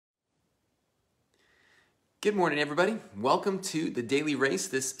Good morning, everybody. Welcome to the Daily Race,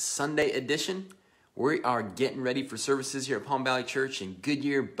 this Sunday edition. We are getting ready for services here at Palm Valley Church in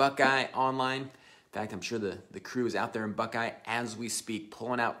Goodyear, Buckeye Online. In fact, I'm sure the crew is out there in Buckeye as we speak,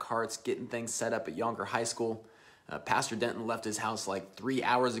 pulling out carts, getting things set up at Yonker High School. Pastor Denton left his house like 3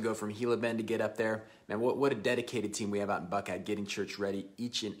 hours ago from Gila Bend to get up there. Man, what a dedicated team we have out in Buckeye, getting church ready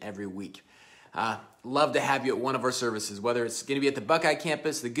each and every week. Love to have you at one of our services, whether it's going to be at the Buckeye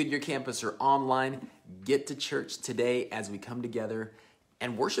campus, the Goodyear campus, or online. Get to church today as we come together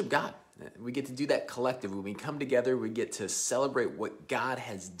and worship God. We get to do that collectively. When we come together, we get to celebrate what God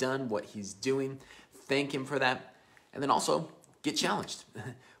has done, what He's doing, thank Him for that, and then also get challenged.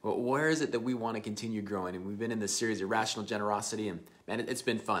 Well, where is it that we want to continue growing? And we've been in this series, Irrational Generosity, and man, it's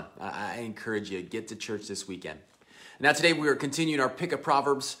been fun. I encourage you, get to church this weekend. Now today we are continuing our Pick of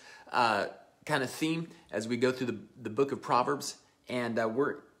Proverbs kind of theme as we go through the book of Proverbs, and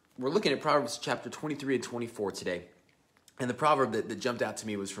we're looking at Proverbs chapter 23 and 24 today. And the proverb that jumped out to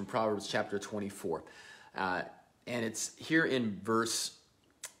me was from Proverbs chapter 24. And it's here in verse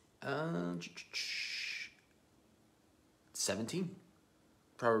 17.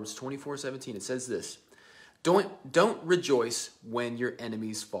 Proverbs 24:17. It says this: Don't rejoice when your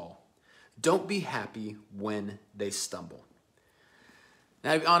enemies fall. Don't be happy when they stumble.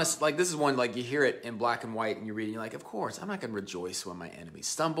 Now, to be honest, this is one, you hear it in black and white and you read it and you're like, of course, I'm not going to rejoice when my enemies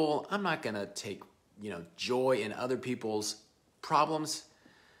stumble. I'm not going to take, joy in other people's problems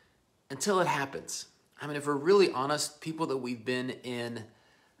until it happens. I mean, if we're really honest, people that we've been in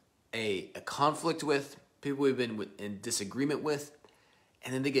a conflict with, people we've been in disagreement with,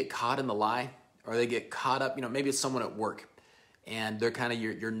 and then they get caught in the lie, or they get caught up, maybe it's someone at work and they're kind of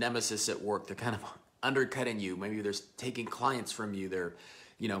your nemesis at work. They're kind of undercutting you. Maybe they're taking clients from you. They're,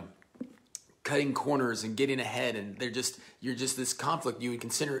 cutting corners and getting ahead, and you're just this conflict. You would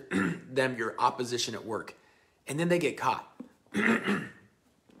consider them your opposition at work, and then they get caught. Then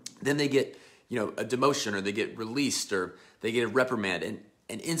they get, a demotion, or they get released, or they get a reprimand,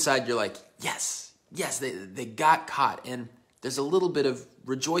 and inside you're like, yes, they got caught, and there's a little bit of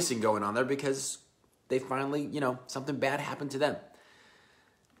rejoicing going on there because they finally, something bad happened to them.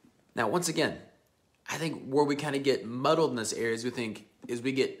 Now, once again, I think where we kind of get muddled in this area is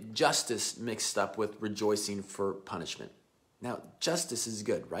we get justice mixed up with rejoicing for punishment. Now, justice is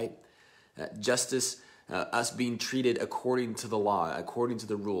good, right? Justice, us being treated according to the law, according to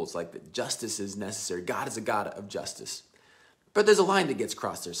the rules, justice is necessary. God is a God of justice. But there's a line that gets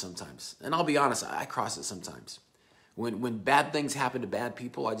crossed there sometimes. And I'll be honest, I cross it sometimes. When bad things happen to bad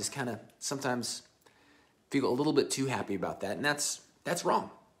people, I just kind of sometimes feel a little bit too happy about that. And that's wrong.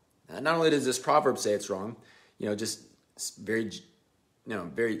 Not only does this proverb say it's wrong, just very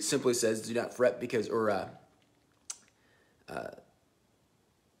simply says, do not fret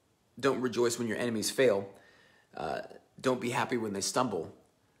don't rejoice when your enemies fail. Don't be happy when they stumble.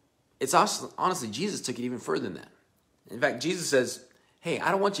 It's also, honestly, Jesus took it even further than that. In fact, Jesus says, hey, I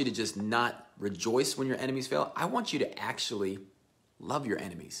don't want you to just not rejoice when your enemies fail. I want you to actually love your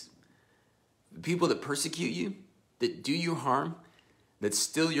enemies. The people that persecute you, that do you harm, that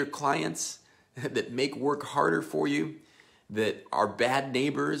steal your clients, that make work harder for you, that are bad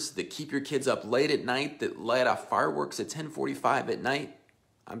neighbors, that keep your kids up late at night, that light off fireworks at 10:45 at night.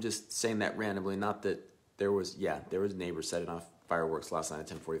 I'm just saying that randomly, not that there was neighbors setting off fireworks last night at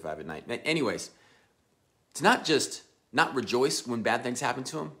 10:45 at night. Anyways, to not just not rejoice when bad things happen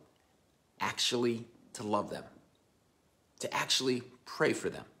to them, actually to love them, to actually pray for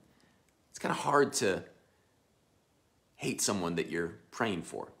them. It's kind of hard to hate someone that you're praying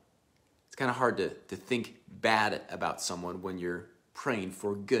for. It's kind of hard to think bad about someone when you're praying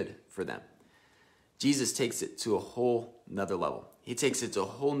for good for them. Jesus takes it to a whole nother level. He takes it to a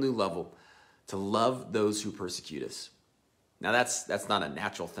whole new level to love those who persecute us. Now that's not a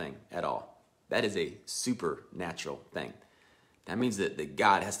natural thing at all. That is a supernatural thing. That means that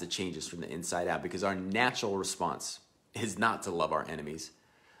God has to change us from the inside out, because our natural response is not to love our enemies.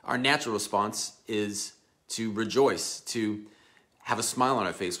 Our natural response is to rejoice, to have a smile on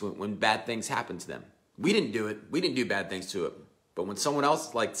our face when bad things happen to them. We didn't do it. We didn't do bad things to it. But when someone else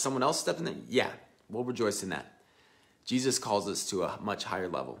stepped in there, we'll rejoice in that. Jesus calls us to a much higher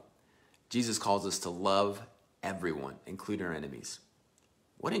level. Jesus calls us to love everyone, including our enemies.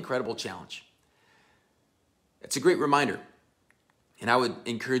 What an incredible challenge. It's a great reminder. And I would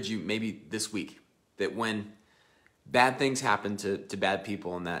encourage you maybe this week that when bad things happen to bad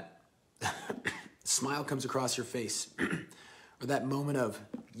people, and that smile comes across your face, or that moment of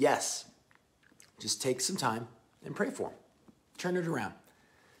yes, just take some time and pray for them. Turn it around.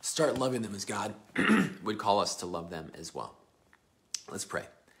 Start loving them as God would call us to love them as well. Let's pray.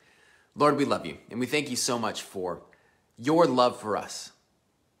 Lord, we love you, and we thank you so much for your love for us.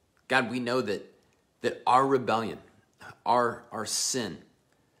 God, we know that our rebellion, our sin,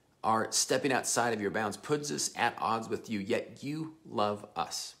 our stepping outside of your bounds puts us at odds with you, yet you love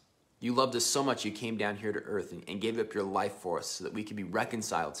us. You loved us so much you came down here to earth and gave up your life for us so that we could be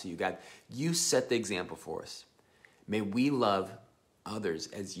reconciled to you. God, you set the example for us. May we love others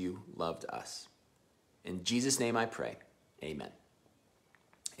as you loved us. In Jesus' name I pray, amen.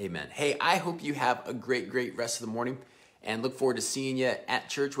 Amen. Hey, I hope you have a great rest of the morning and look forward to seeing you at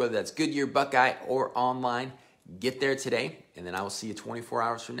church, whether that's Goodyear, Buckeye, or online. Get there today, and then I will see you 24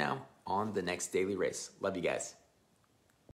 hours from now on the next daily race. Love you guys.